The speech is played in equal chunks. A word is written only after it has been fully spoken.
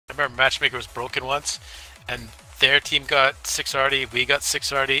I remember Matchmaker was broken once, and their team got 6 arty, we got 6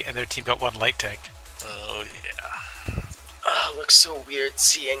 arty, and their team got 1 light tank. Oh yeah. Oh, looks so weird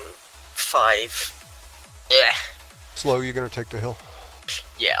seeing 5. Yeah. Slow, you're gonna take the hill.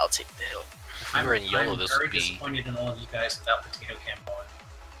 Yeah, I'll take the hill. If we were in yellow, this very would be. disappointed in all of you guys without potato cam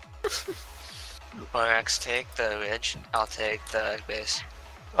going. Borax, take the ridge. I'll take the base.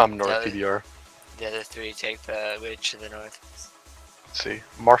 I'm north Yeah. PBR. The other 3 take the ridge to the north. Let's see.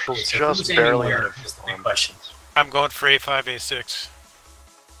 Marshall's Okay, so just who's aiming barely where in is the big question. I'm going for A5, A6.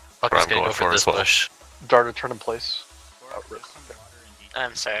 Bucky's I'm gonna going go for for this as well. bush. Darter, turn in place.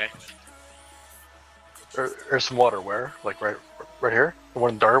 I'm sorry. There's some water. Where? Like right here? The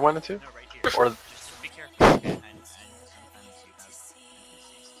one Darter went into? Or Just be careful.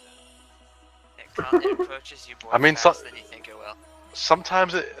 It approaches you more I mean, fast than you think it will.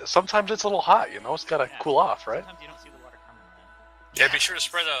 sometimes it's a little hot. You know, it's gotta cool off, right? Sometimes you don't see the water coming, man. Yeah, be sure to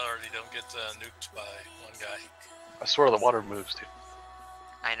spread out already. Don't get nuked by one guy. I swear the water moves, dude.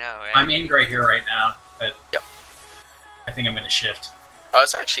 I know, right? I'm in right here right now, but Yep. I think I'm gonna shift. Oh,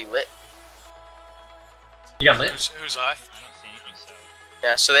 it's actually lit. You got lit? Who's I? I don't see anything, so.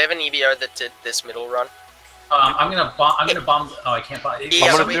 Yeah, so they have an EBR that did this middle run. I'm gonna bomb. Oh, I can't bomb. Yeah,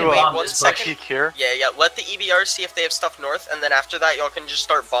 I'm so gonna we do can wait a 1 quick second. peek here. Yeah, let the EBR see if they have stuff north, and then after that, y'all can just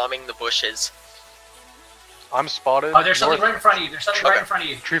start bombing the bushes. I'm spotted. Oh, there's something north. right in front of you. There's something right in front of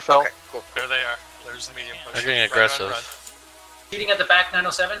you. Tree fell. Okay, cool. There they are. There's the medium push. They're getting Run, aggressive. run, run. Shooting at the back,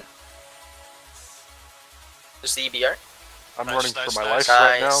 907. There's the EBR. I'm Nice, running nice, for my nice. life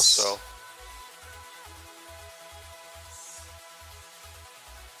right now, Nice. so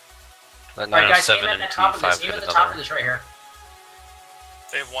But Alright, guys, aim 907 at and the top of T5 this. Aim for at the the top of cover. this right here.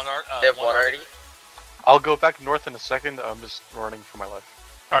 They have one art. They have one already. I'll go back north in a second. I'm just running for my life.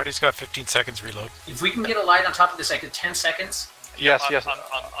 Arty's got 15 seconds reload. If we can get a light on top of this, like 10 seconds. Yes, I'm, yes.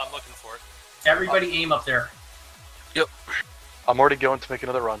 I'm looking for it. Everybody aim up there. I'm already going to make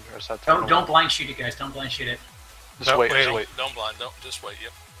another run. Or is that Don't blind shoot it, guys. Don't blind shoot it. Just No, wait, wait. just wait. Don't blind. Don't just wait.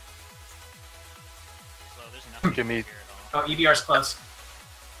 Yep. So there's nothing Give me- here at all. Oh, EBR's close.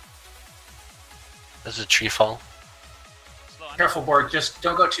 There's a tree fall. Slow, I'm Careful, Borg. Just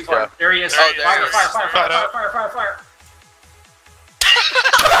don't go too far. Yeah. There he is. Oh, there Fire, he is. fire, fire, fire, Cut out. fire, fire, fire, fire.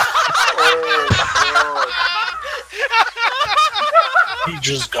 He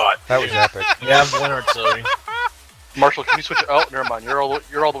just got. That was epic. Yeah, I'm one artillery. Marshall, can you switch? Oh, never mind. You're all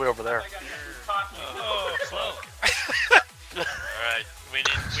the way over there. Oh, fuck. Alright, we need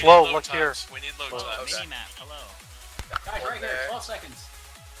Slow, load look here. times. We need load Slow. times. Mini map, hello. Guys, right here. Okay. 12 seconds.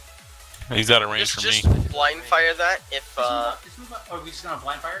 He's out of range Just for me. blind fire that if Just move up. Oh, we just gonna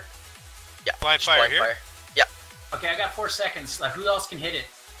blind fire? yeah, Blind just fire blind here? fire. Okay, I got 4 seconds. Who else can hit it?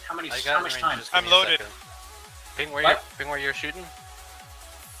 How much time? I'm loaded. Ping where, What? ping where you're shooting?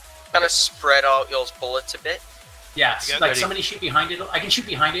 Kind of spread out y'all's bullets a bit. Yeah, You got like ready. somebody shoot behind it. I can shoot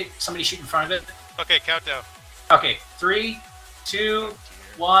behind it. Somebody shoot in front of it. Okay, countdown. Okay, 3, 2,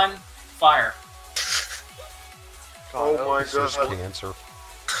 1, fire. Oh my This is god. cancer.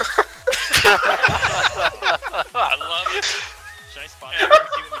 I love it. Should I spot it and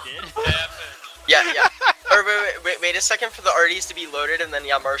see what we did? Epic. Yeah. Or wait a second for the RDs to be loaded, and then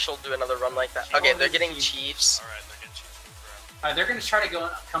yeah, Marshall do another run like that. Okay, they're getting Chiefs. Alright, they're getting cheese moved They're gonna try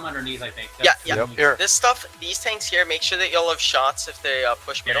to come underneath, I think. Yeah. Yep. Here. This stuff, these tanks here, make sure that y'all have shots if they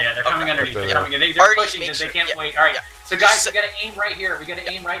push Yeah, middle. yeah, they're coming Okay. underneath. Okay. They're coming. They're Already pushing make because sure- they can't yeah, wait. All right. yeah. So guys, Just- we gotta aim right here. We gotta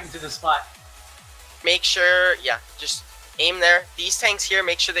aim right into the spot. Make sure, yeah, just aim there. These tanks here,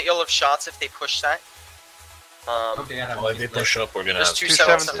 make sure that you'll have shots if they push that. Hope they gotta have Well, if they push up, we're gonna There's have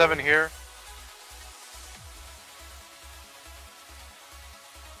 277 277 here.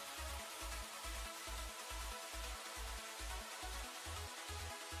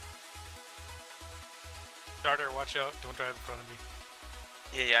 Starter, watch out. Don't drive in front of me.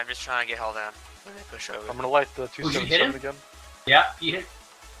 Yeah, I'm just trying to get held down when they push over. I'm gonna light the Would you hit 277 him? again. Yeah, he hit.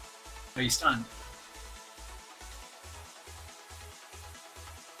 No, he's stunned.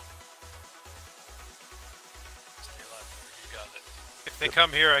 Stay alive. You got it. If they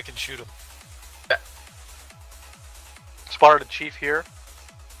come here, I can shoot them. Spotted a chief here.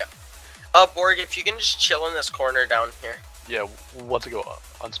 Borg, if you can just chill in this corner down here. Yeah, once it go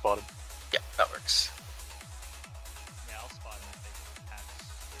unspotted. Yeah, that works. Yeah, I'll spot him if they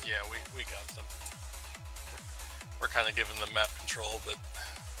pass. Yeah, we got them. We're kind of giving them map control, but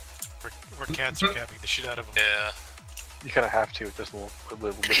We're cancer capping the shit out of them. yeah, You kind of have to with this little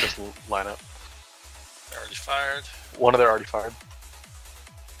lineup. they already fired. One of them already fired.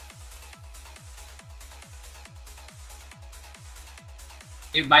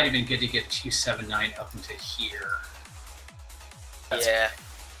 It might have been good to get 279 up into here. That's- Yeah.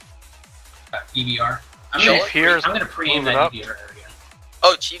 EBR. Chief here is I'm gonna pre-aim moving that up. EBR area.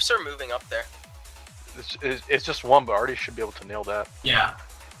 Oh, Chiefs are moving up there. It's just one, but Artie should be able to nail that. Yeah.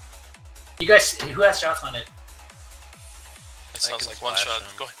 You guys, who has shots on it? It sounds can like one flash shot. him.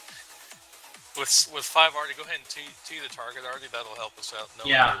 Go ahead. With 5 already, go ahead and T the target already. That'll help us out. No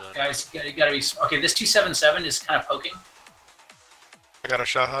Yeah, guys, you gotta be. Okay, this 277 is kind of poking. I got a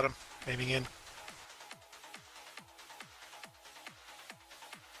shot at him, aiming in.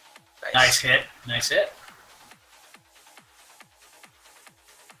 Nice hit. Nice hit.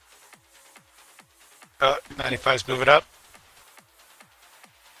 Oh, 95's moving up.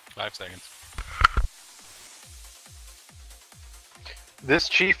 5 seconds. This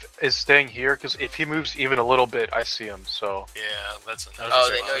chief is staying here because if he moves even a little bit, I see him. So Yeah, that's another. Oh,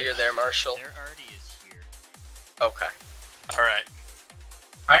 they know you're there, Marshall. There already is here. Okay. All right.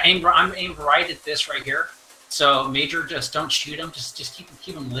 I'm aimed right at this right here. So Major, just don't shoot him. Just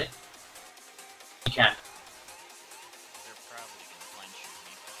keep him lit. You can. They're probably gonna blind shoot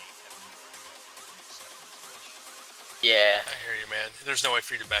me if I Yeah. I hear you, man. There's no way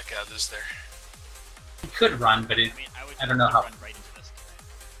for you to back out, is there? You could run, but it. I mean, I don't know how. run right into this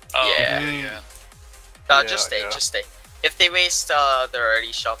guy. Oh, Yeah. okay, yeah. No, Yeah, just stay, yeah. just stay. If they waste their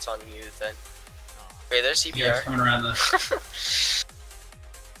already shots on you, then. Wait, there's Yeah, CBR. he's coming around the.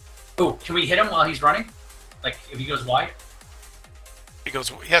 Oh, can we hit him while he's running? Like if he goes wide? He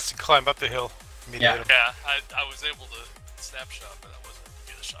has to climb up the hill. Yeah. Yeah, I was able to snapshot, but I wasn't able to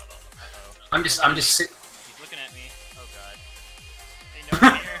get a shot on him. I'm just sitting. He's looking at me. Oh god. They know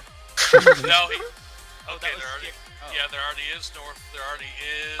I'm here. No, he. Oh, Okay, that was there already. skip. Oh. Yeah, there already is north. There already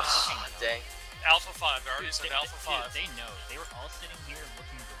is Oh, dang. Alpha 5. There already Dude, is an Alpha 5. They know. They were all sitting here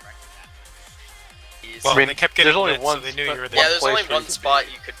looking directly at me. Jeez. Well, I mean, they kept getting there's only lit, one so they knew you were sp- there. Yeah, there's place only where one you could spot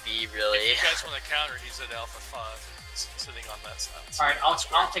be. you could be, If really. you guys want to counter, he's at Alpha 5, sitting on that side. All right,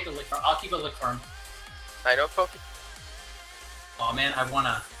 I'll take a look for. I'll keep a look for him. I know, Pokey. Oh man, I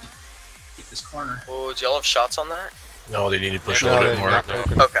wanna keep this corner. Oh, do y'all have shots on that? No, they need to push a No, little they're bit more. not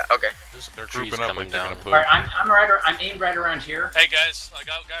poking. Okay, okay. They're trees grouping up coming like they're down. gonna All push. right, I'm aimed right around here. Hey guys, I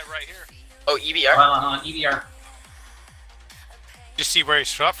got a guy right here. Oh, EBR? Hold on, EBR. Did you see where he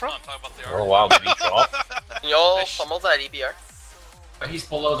shot from? Come on, talk about the Oh arc. wow, did he drop? Y'all pummel that EBR? But he's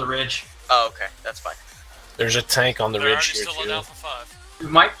below the ridge. Oh, okay, that's fine. There's a tank on the They're ridge already here still at too. Alpha 5. We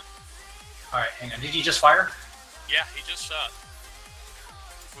might. All right, hang on. Did you just fire? Yeah, he just shot.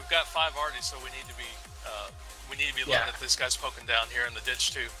 We've got 5 already, so we need to be looking Yeah. at this guy's poking down here in the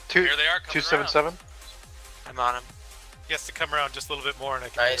ditch too. Two- Here they are coming 277. I'm on him. He has to come around just a little bit more, and I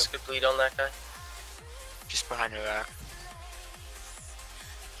can Nice, hit him. good bleed on that guy. Just behind your back.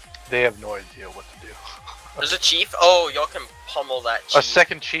 They have no idea what to do. There's a chief. Oh, y'all can pummel that chief. A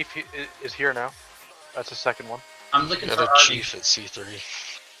second chief is here now. That's the second one. I'm looking The for other Artie. chief at C3.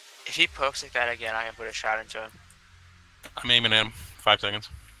 If he pokes like that again, I can put a shot into him. I'm aiming at him. 5 seconds.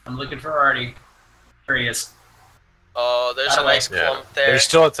 I'm looking for Artie. There he is. Oh, there's That a way. nice Yeah. clump there. There's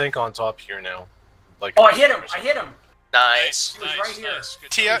still a tank on top here now. Like. Oh, I hit him! I hit him! Nice. He was Nice, right here. nice.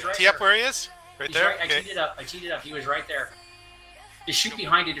 Good Tee job. up, right tee up there. where he is? Right He's there? right. I Okay. teed it up. He was right there. Just shoot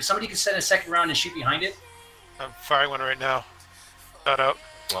behind it. If somebody can send a second round and shoot behind it. I'm firing one right now. Shot out.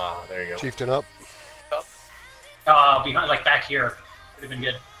 Ah, there you go. Chieftain up. Behind, like back here. Would have been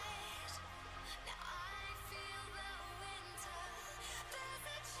good.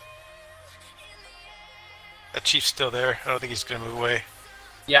 That chief's still there. I don't think he's gonna move away.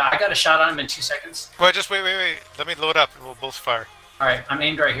 Yeah, I got a shot on him in 2 seconds. Well, just wait. Let me load up, and we'll both fire. All right, I'm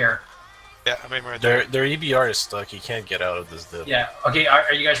aimed right here. Yeah, I'm aiming right there. Their EBR is stuck. He can't get out of this dip. Yeah. Okay.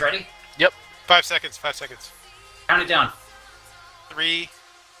 Are you guys ready? 5 seconds. 5 seconds. Count it down. 3,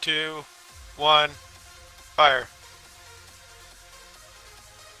 2, 1. Fire.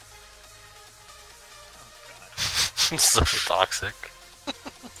 So toxic.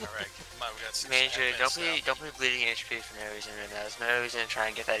 Alright, come on, we got 6 Major, minutes now. don't be bleeding HP for no reason right now. There's no reason to try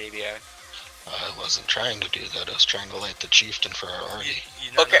and get that EBR. I wasn't trying to do that. I was trying to light the chieftain for our army.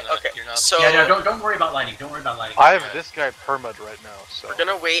 Okay, no, okay. You're not. So Yeah. No. Don't worry about lighting. Don't worry about lighting. I have this guy permad right now, so. we're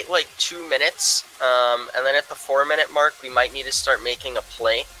gonna wait like 2 minutes, and then at the 4-minute mark, we might need to start making a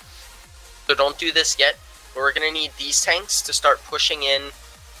play. So don't do this yet. But we're gonna need these tanks to start pushing in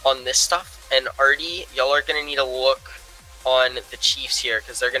on this stuff. And Artie, y'all are gonna need to look on the Chiefs here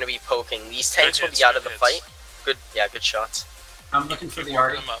because they're gonna be poking. These tanks Good will be hits, out good of the hits. fight. Good, yeah, good shots. I'm looking for Keep the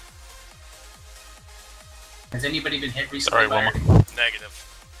working Artie. them up. Has anybody been hit recently? Sorry, by one more. Negative.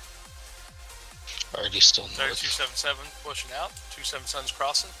 Already still There's north. 277 pushing out. 277's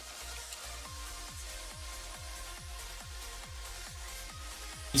crossing.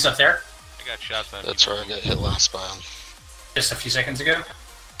 He's up there. I got shots at That's where I got hit last by him. Just a few seconds ago.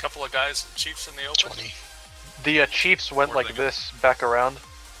 Couple of guys, Chiefs in the open. 20. The Chiefs went Where'd like they go? this, back around.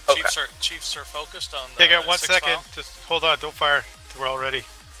 Okay. Chiefs are focused on. They got 1 six second. file. Just hold on. Don't fire. We're all ready.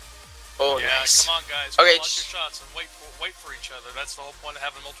 Oh, Yeah, nice. come on, guys. Okay, Launch just- your shots and wait for each other. That's the whole point of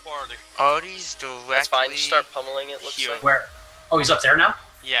having multiple arty. Artie's directly. That's fine. Just start pummeling it. Looks here. like. Where? Oh, he's up there now?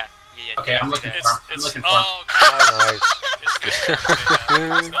 Yeah. Okay, I'm looking It's, for him. I'm it's, looking for him. oh, Nice. it's the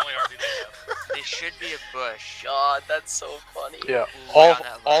only arty they have. They should be a bush. God, that's so funny. Yeah, Ooh, all on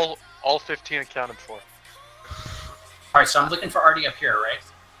that line. all 15 accounted for. Alright, so I'm looking for Artie up here, right?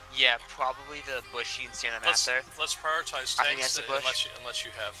 Yeah, probably the bush you can see on the map Let's, there. let's prioritize I think tanks that's the bush. unless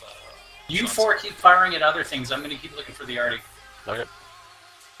you have. You shots. four keep firing at other things. I'm gonna keep looking for the Artie. Can't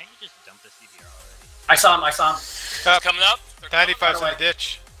you just dump the CBR already? I saw him. They're coming up. They're coming 95's in away. the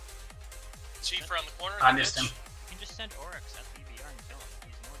ditch. Chief around the corner. I missed him. You can just send Oryx at CBR and kill him.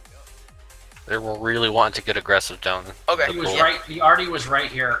 He's nowhere to go. They were really wanting to get aggressive down. Okay. He was Yeah. right. The Artie was right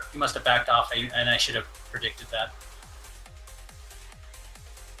here. He must have backed off, and I should have predicted that.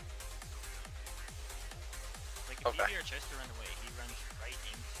 Like, if Okay. CBR tries to run away, he runs right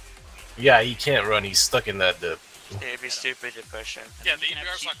into... Yeah, he can't run. He's stuck in that dip. It'd be stupid to push him. And Yeah, then the you can have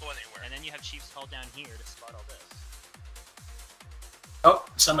EBR's not Chiefs- going anywhere. And then you have Chiefs held down here to spot all this. Oh,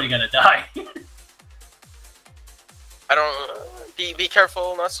 somebody gonna die. I don't. Be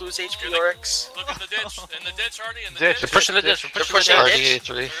careful not to lose HP, Oryx. Look in the ditch. In the ditch, Artie. In the Ditch. ditch. They're pushing the ditch. They're They're pushing pushing the the ditch. ditch.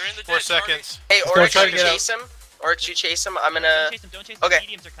 RDA3. They're in the 4 ditch, Artie. seconds. Hey, Don't Oryx, try you to get out. chase him. Oryx, you chase him. I'm Don't gonna. chase him, don't chase him. Okay.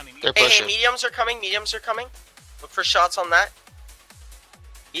 Mediums are coming. They're Hey, pushing. mediums are coming. Mediums are coming. Look for shots on that.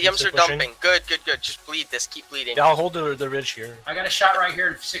 Mediums Keeps are it pushing. dumping. Good. Just bleed this. Keep bleeding. Yeah, I'll hold the ridge here. I got a shot right here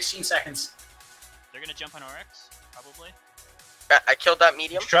in 16 seconds. They're gonna jump on Oryx, probably. I killed that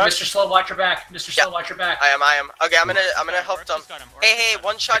medium. Mr. Slow, watch your back. Mr. Yeah. Slow, watch your back. I am. Okay, I'm gonna help Oryx them. just got him. Oryx Hey, just hey, got him.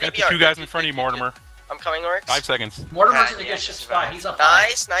 one shot Got the EBR. two guys in front of you, Mortimer. I'm coming, Oryx. 5 seconds. Mortimer's in a Yeah, good just spot. survive. He's up high.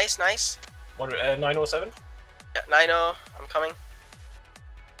 Nice. What, 907? Yeah, 9-0. I'm coming.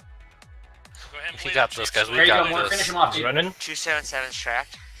 Go ahead and We bleed got it, this, Chiefs. guys. There We you go, got Mort. this. Finish him off, He's dude. running. 277's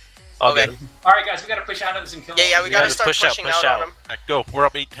tracked. I'll Okay. get him. Alright, guys, we gotta push out of this and kill him. Yeah, we gotta just start push out, pushing push out out. on him. Alright, go. We're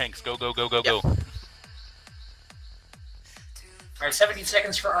up 8 tanks. Go. Alright, 17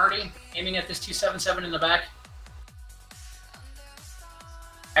 seconds for Artie. Aiming at this 277 in the back.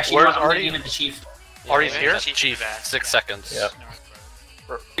 Actually, Where's I'm gonna Artie? aim at the Chief. Artie's here? Chief, 6 seconds. Yep.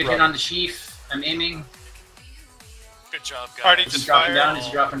 Good hit on the Chief. I'm aiming. Good job, guys. Artie, Is he just dropping fire. down? Is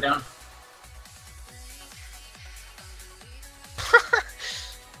he dropping down?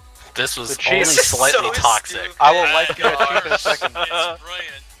 This was The Chief only is slightly so toxic. stupid. I will like you Gosh, Chief in a second. It's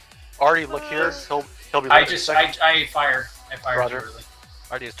brilliant. Artie, look here. He'll be I ready in a just, second. I fired. I fired Roger. too early.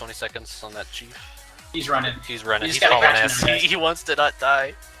 Already has 20 seconds on that Chief. He's running. He's running. He's He's got a hauling catch in ass. him, He wants to not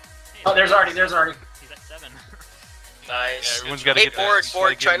die. Oh, there's Artie. He's at 7. Yeah, Nice. everyone's got to Hey, get Borg, that.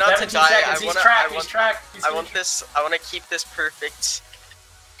 Borg, try not to 17 die. seconds. I He's wanna, tracked. I He's want, tracked. He's I want this. I want to keep this perfect.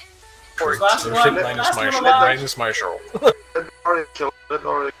 Borg. Last They're one. shooting minus Last one Marshall. alive. Minus Marshall. I was trying to.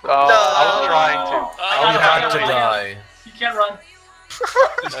 I You got have to him. die. You can't run.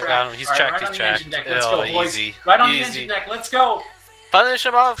 He's I got him. He's tracked. Right on He's the engine tracked. deck. Let's Oh, go, boys. easy. Right on the Easy. engine deck. Let's go. Finish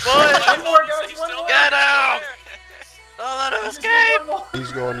him off, boys! One more, guys. He's One still more. Get out! Don't let him Just escape! one more.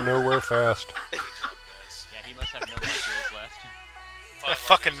 He's going nowhere fast. Yeah, he must have no modules left. A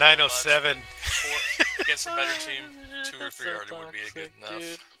fucking 907. Against a better team, 2 or 3 Artie would be a good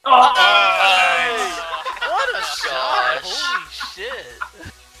enough. Oh, What a shot! Gosh. Holy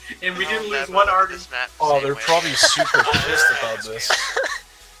shit! and we didn't I'll lose never one look at Artie. this map the Oh, same they're way probably again. super pissed about this.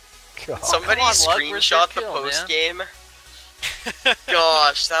 God. Somebody Come on, Luck, where's your screenshot the kill, man? post game.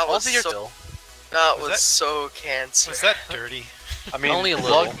 Gosh, that was Both of your so. kill. That Was was that- so cancer. Was that dirty? I mean, Only a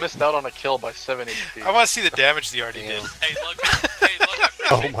Lug little. missed out on a kill by 7 HP. I want to see the damage the Artie did. Damn. Hey, look, I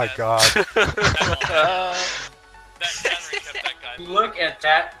Oh appreciate my that. god. That Henry kept that guy. Look at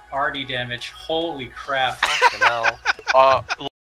that Artie damage. Holy crap. Fucking hell. Uh,